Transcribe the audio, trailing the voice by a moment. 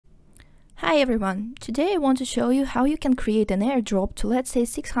Hi everyone! Today I want to show you how you can create an airdrop to, let's say,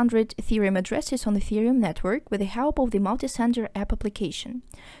 600 Ethereum addresses on the Ethereum network with the help of the Multisender app application.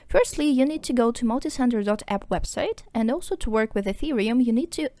 Firstly, you need to go to multisender.app website, and also to work with Ethereum you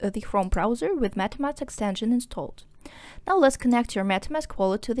need the Chrome browser with Metamask extension installed. Now let's connect your Metamask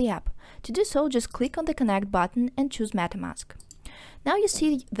wallet to the app. To do so, just click on the connect button and choose Metamask. Now you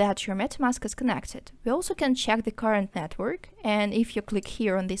see that your Metamask is connected. We also can check the current network, and if you click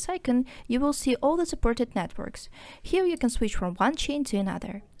here on this icon, you will see all the supported networks. Here you can switch from one chain to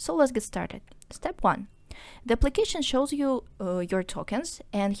another. So let's get started. Step 1. The application shows you your tokens,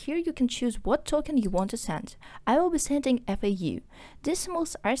 and here you can choose what token you want to send. I will be sending FAU.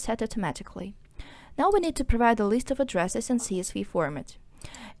 Decimals are set automatically. Now we need to provide a list of addresses in CSV format.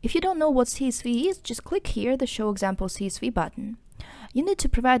 If you don't know what CSV is, just click here the Show Example CSV button. You need to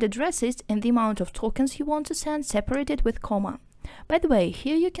provide addresses and the amount of tokens you want to send separated with comma. By the way,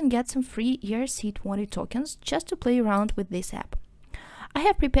 here you can get some free ERC20 tokens just to play around with this app. I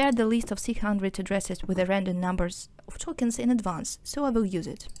have prepared the list of 600 addresses with the random numbers of tokens in advance, so I will use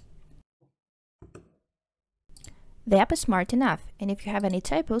it. The app is smart enough, and if you have any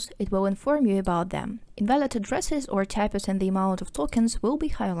typos, it will inform you about them. Invalid addresses or typos and the amount of tokens will be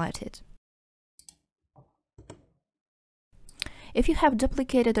highlighted. If you have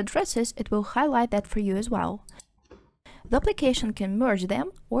duplicated addresses, it will highlight that for you as well. The application can merge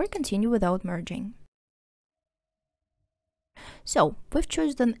them or continue without merging. So, we've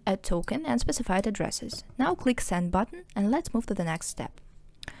chosen a token and specified addresses. Now click Send button and let's move to the next step.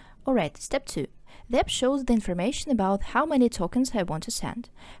 Alright, step 2. The app shows the information about how many tokens I want to send,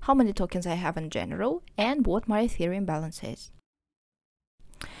 how many tokens I have in general, and what my Ethereum balance is.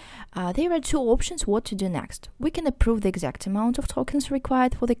 There are two options what to do next. We can approve the exact amount of tokens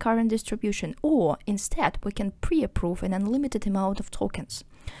required for the current distribution, or instead we can pre-approve an unlimited amount of tokens.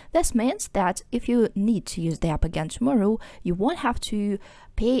 This means that if you need to use the app again tomorrow, you won't have to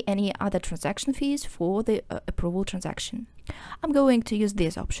pay any other transaction fees for the approval transaction. I'm going to use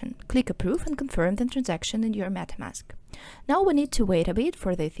this option. Click Approve and confirm the transaction in your Metamask. Now we need to wait a bit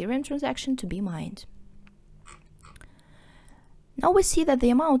for the Ethereum transaction to be mined. Now we see that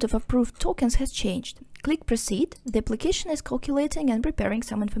the amount of approved tokens has changed. Click Proceed. The application is calculating and preparing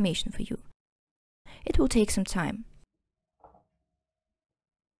some information for you. It will take some time.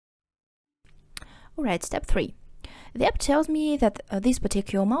 Alright, step 3. The app tells me that this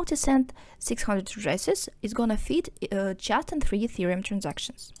particular multisend 600 addresses is gonna fit just in 3 Ethereum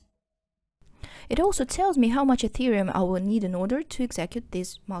transactions. It also tells me how much Ethereum I will need in order to execute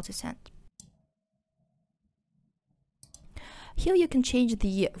this multisend. Here you can change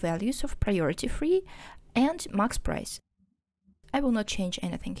the values of priority free and max price. I will not change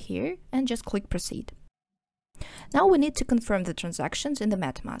anything here and just click Proceed. Now we need to confirm the transactions in the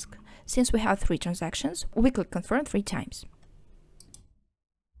Metamask. Since we have 3 transactions, we click Confirm 3 times.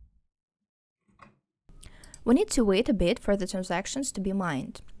 We need to wait a bit for the transactions to be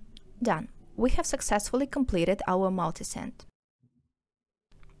mined. Done. We have successfully completed our multisend.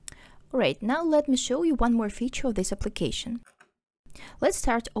 Alright, now let me show you one more feature of this application. Let's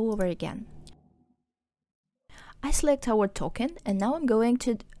start all over again. I select our token, and now I'm going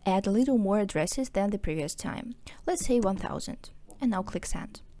to add a little more addresses than the previous time. Let's say 1000, and now click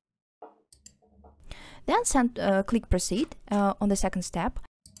Send. Then click Proceed on the second step.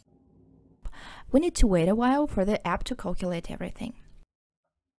 We need to wait a while for the app to calculate everything.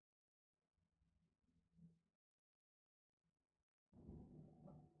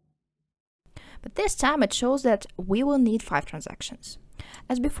 But this time it shows that we will need 5 transactions.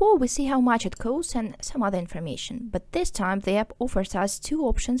 As before, we see how much it costs and some other information, but this time the app offers us 2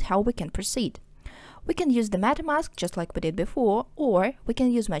 options how we can proceed. We can use the Metamask just like we did before, or we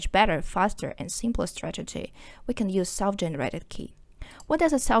can use much better, faster and simpler strategy. We can use self-generated key. What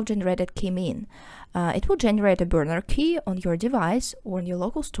does a self-generated key mean? It will generate a burner key on your device or on your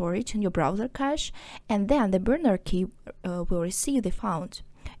local storage in your browser cache, and then the burner key will receive the fund.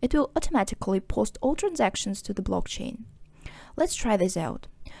 It will automatically post all transactions to the blockchain. Let's try this out.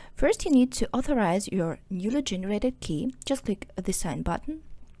 First, you need to authorize your newly generated key. Just click the Sign button.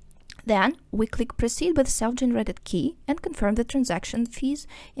 Then, we click Proceed with self-generated key and confirm the transaction fees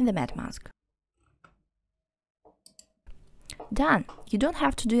in the Metamask. Done! You don't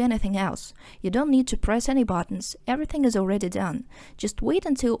have to do anything else. You don't need to press any buttons. Everything is already done. Just wait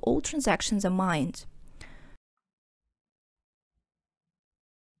until all transactions are mined.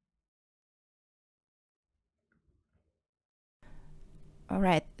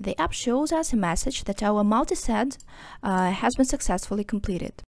 Alright, the app shows us a message that our multisend has been successfully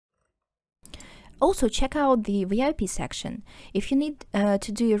completed. Also, check out the VIP section. If you need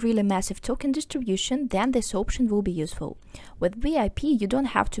to do a really massive token distribution, then this option will be useful. With VIP, you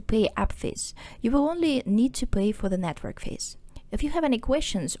don't have to pay app fees. You will only need to pay for the network fees. If you have any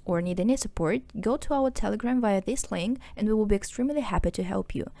questions or need any support, go to our Telegram via this link and we will be extremely happy to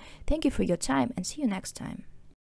help you. Thank you for your time and see you next time.